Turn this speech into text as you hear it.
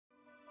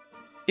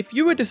If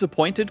you were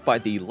disappointed by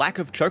the lack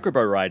of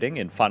Chocobo riding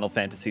in Final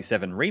Fantasy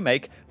VII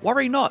Remake,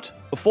 worry not.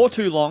 Before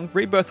too long,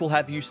 Rebirth will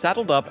have you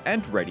saddled up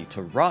and ready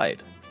to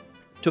ride.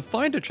 To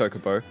find a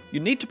Chocobo,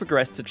 you need to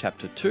progress to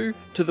Chapter 2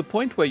 to the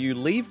point where you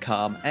leave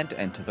Kalm and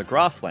enter the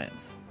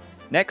Grasslands.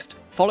 Next,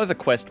 follow the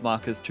quest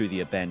markers to the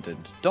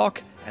abandoned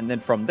dock, and then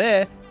from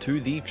there to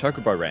the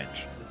Chocobo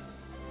Ranch.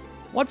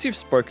 Once you've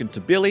spoken to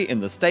Billy in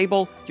the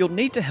stable, you'll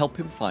need to help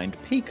him find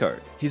Pico,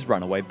 his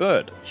runaway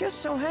bird.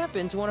 Just so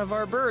happens one of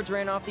our birds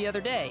ran off the other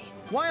day.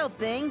 Wild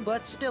thing,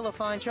 but still a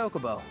fine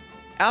chocobo.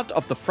 Out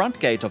of the front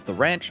gate of the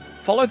ranch,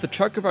 follow the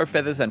Chocobo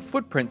feathers and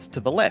footprints to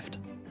the left.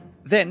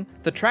 Then,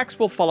 the tracks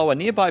will follow a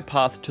nearby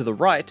path to the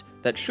right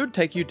that should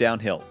take you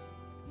downhill.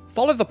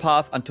 Follow the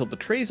path until the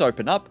trees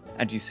open up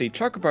and you see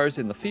Chocobos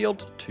in the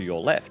field to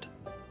your left.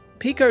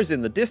 Pico's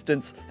in the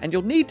distance and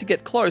you'll need to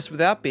get close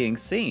without being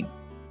seen.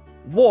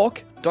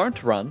 Walk,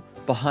 don't run,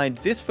 behind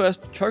this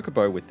first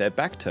Chocobo with their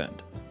back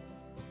turned.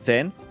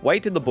 Then,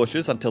 wait in the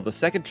bushes until the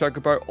second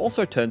Chocobo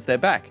also turns their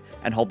back,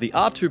 and hold the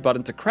R2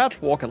 button to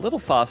crouch walk a little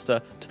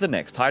faster to the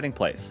next hiding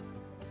place.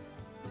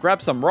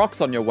 Grab some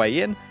rocks on your way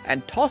in,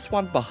 and toss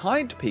one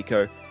behind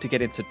Pico to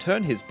get him to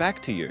turn his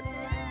back to you.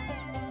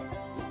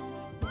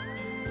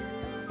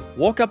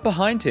 Walk up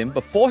behind him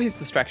before his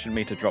distraction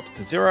meter drops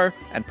to 0,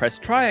 and press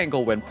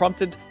triangle when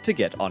prompted to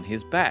get on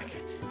his back.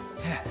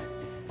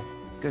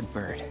 Good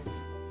bird.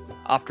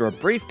 After a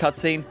brief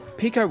cutscene,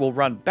 Pico will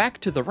run back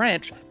to the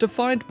ranch to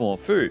find more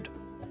food.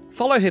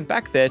 Follow him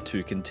back there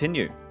to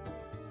continue.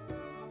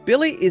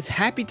 Billy is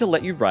happy to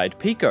let you ride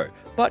Pico,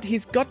 but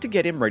he's got to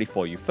get him ready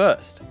for you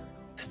first.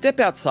 Step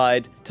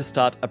outside to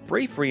start a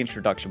brief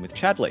reintroduction with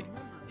Chadley.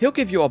 He'll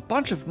give you a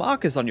bunch of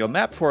markers on your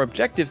map for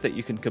objectives that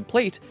you can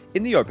complete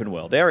in the open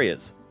world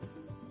areas.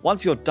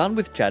 Once you're done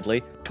with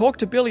Chadley, talk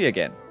to Billy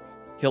again.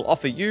 He'll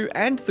offer you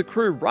and the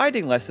crew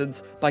riding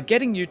lessons by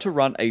getting you to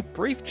run a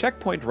brief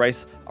checkpoint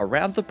race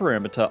around the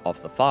perimeter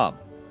of the farm.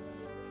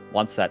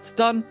 Once that's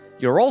done,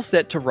 you're all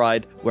set to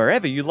ride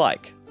wherever you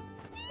like.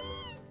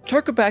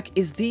 Chocoback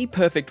is the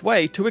perfect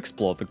way to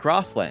explore the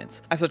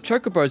Grasslands, as a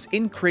Chocobo's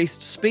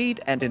increased speed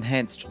and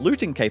enhanced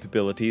looting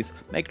capabilities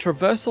make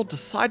traversal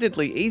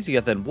decidedly easier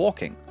than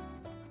walking.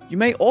 You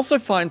may also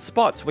find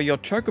spots where your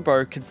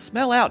Chocobo can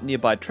smell out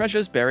nearby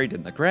treasures buried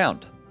in the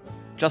ground.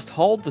 Just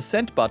hold the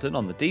scent button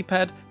on the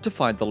D-pad to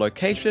find the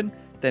location,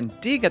 then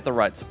dig at the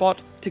right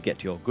spot to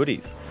get your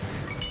goodies.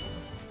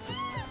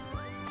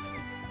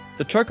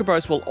 The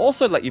Chocobos will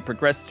also let you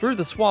progress through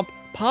the swamp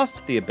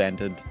past the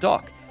abandoned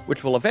dock,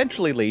 which will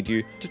eventually lead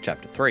you to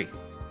Chapter 3.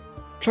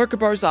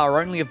 Chocobos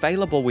are only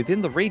available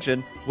within the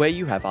region where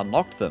you have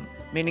unlocked them,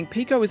 meaning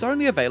Pico is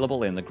only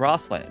available in the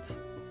Grasslands.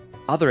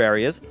 Other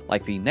areas,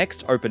 like the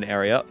next open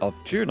area of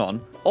Junon,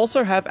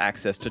 also have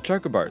access to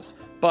Chocobos,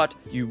 but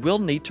you will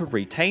need to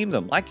retame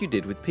them like you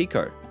did with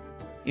Pico.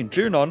 In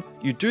Junon,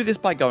 you do this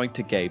by going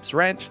to Gabe's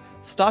ranch,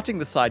 starting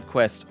the side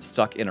quest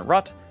Stuck in a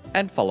Rut,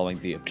 and following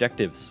the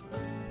objectives.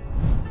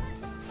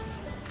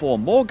 For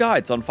more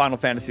guides on Final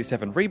Fantasy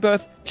VII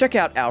Rebirth, check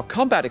out our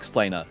Combat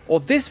Explainer, or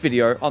this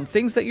video on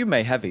things that you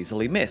may have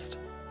easily missed.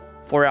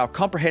 For our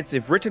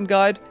comprehensive written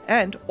guide,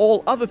 and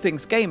all other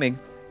things gaming,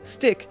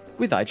 stick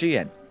with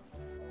IGN.